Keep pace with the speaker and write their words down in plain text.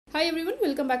Hi everyone,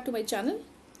 welcome back to my channel.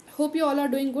 Hope you all are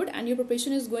doing good and your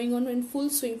preparation is going on in full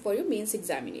swing for your mains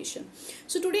examination.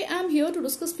 So today I am here to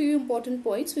discuss few important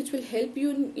points which will help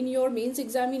you in your mains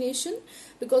examination,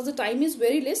 because the time is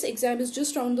very less. Exam is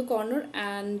just around the corner,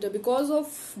 and because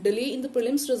of delay in the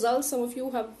prelims results, some of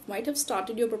you might have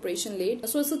started your preparation late.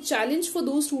 So it's a challenge for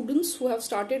those students who have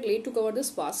started late to cover this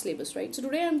vast syllabus, right? So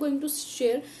today I am going to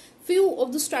share few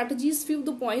of the strategies, few of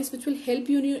the points which will help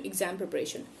you in your exam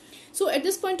preparation. So at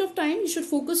this point of time, you should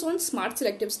focus on smart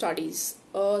selective studies.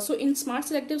 So in smart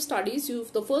selective studies,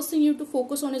 the first thing you have to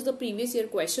focus on is the previous year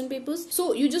question papers.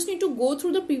 So you just need to go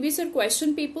through the previous year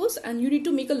question papers and you need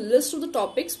to make a list of the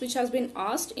topics which has been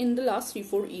asked in the last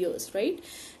 3-4 years, right?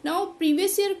 Now,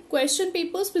 previous year question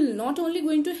papers will not only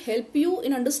going to help you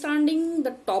in understanding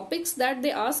the topics that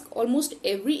they ask almost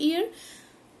every year,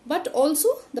 but also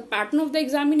the pattern of the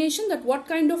examination, that what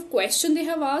kind of question they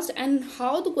have asked and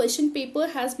how the question paper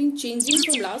has been changing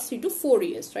from last 3 to 4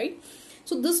 years, right?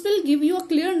 So this will give you a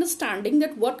clear understanding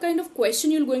that what kind of question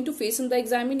you're going to face in the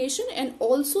examination, and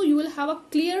also you will have a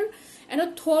clear and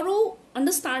a thorough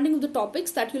understanding of the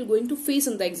topics that you're going to face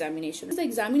in the examination. As the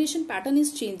examination pattern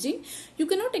is changing, you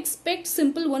cannot expect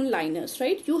simple one-liners,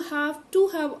 right? You have to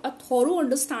have a thorough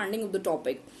understanding of the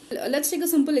topic. Let's take a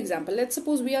simple example. Let's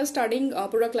suppose we are studying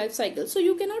product life cycle. So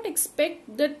you cannot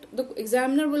expect that the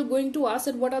examiner will going to ask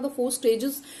that what are the 4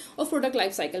 stages of product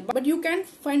life cycle. But you can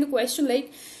find a question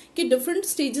like कि different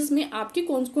stages में आपकी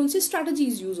कौन सी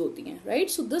strategies use होती हैं, right?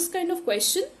 So this kind of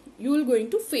question you will going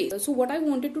to face. So what I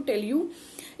wanted to tell you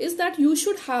is that you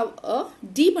should have a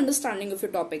deep understanding of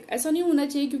your topic. ऐसा नहीं होना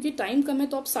चाहिए क्योंकि time कम है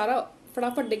तो आप सारा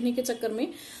फटाफट देखने के चक्कर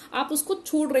में आप उसको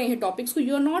छोड़ रहे हैं टॉपिक्स को.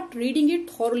 You are not reading it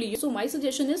thoroughly. So my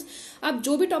suggestion is, आप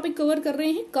जो भी टॉपिक कवर कर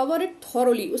रहे हैं, कवर इट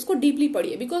थॉरली, उसको डीपली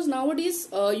पढ़िए. Because nowadays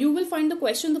you will find the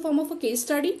question in the form of a case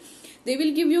study. They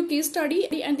will give you a case study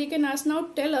and they can ask, now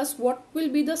tell us what will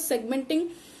be the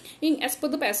segmenting as per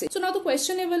the passage. So now the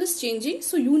question level is changing,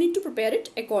 so you need to prepare it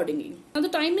accordingly. Now the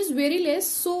time is very less,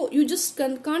 so you just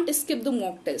can't skip the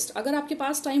mock test. अगर आपके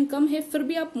पास time कम है फिर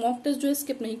भी आप mock test जो है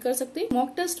skip नहीं कर सकते.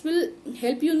 Mock test will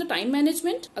help you in the time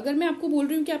management. अगर मैं आपको बोल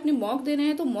रही हूँ कि आपने mock देना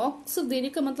है, तो mock सिर्फ देने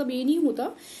का मतलब ये नहीं होता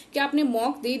कि आपने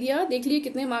mock दे दिया, देख लिए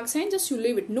कितने मार्क्स हैं, just you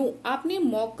leave it. No, आपने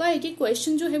mock का एक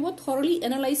क्वेश्चन जो है वो thoroughly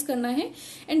analyze करना है.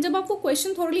 एंड जब आप वो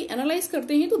क्वेश्चन thoroughly analyze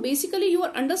करते हैं तो basically you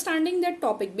are understanding that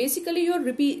topic. Basically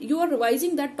you are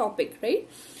revising that topic, right?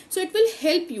 So it will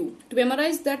help you to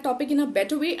memorize that topic in a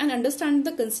better way and understand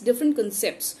the different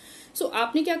concepts. So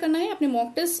आपने क्या करना है, अपने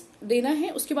mock test देना है,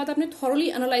 उसके बाद आपने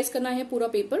thoroughly analyze करना है पूरा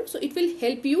paper. So it will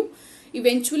help you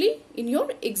eventually in your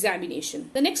examination.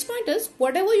 The next point is,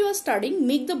 whatever you are studying,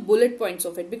 make the bullet points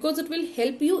of it because it will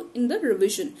help you in the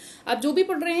revision. आप जो भी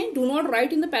पढ़ रहे हैं, do not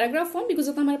write in the paragraph form because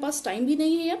इतना हमारे पास time भी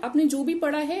नहीं है. आपने जो भी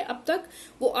पढ़ा है अब तक,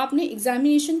 वो आपने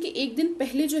एग्जामिनेशन के एक दिन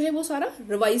पहले जो है वो सारा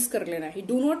रिवाइज कर लेना है.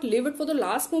 Do not leave it for the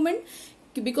last moment,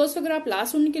 because अगर आप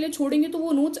लास्ट मिनट के लिए छोड़ेंगे तो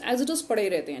वो नोट्स एज इट इज पड़े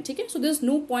रहते हैं. ठीक है, so there is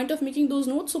no point of making those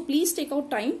notes. So please take out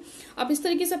time. आप इस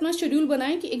तरीके से अपना शेड्यूल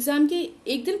बनाएं कि एग्जाम के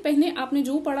एक दिन पहले आपने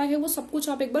जो पढ़ा है वो सब कुछ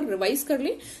आप एक बार रिवाइज कर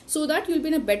ले, so that you will be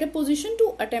in a better position to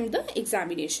attempt the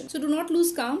examination. So do not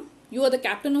lose काम. You are the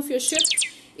captain of your ship.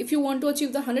 If you want to achieve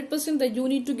the 100%, then you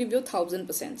need to give your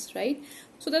 1000%, right?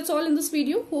 So that's all in this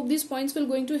video. Hope these points will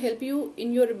going to help you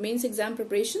in your mains exam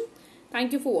preparation.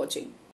 Thank you for watching.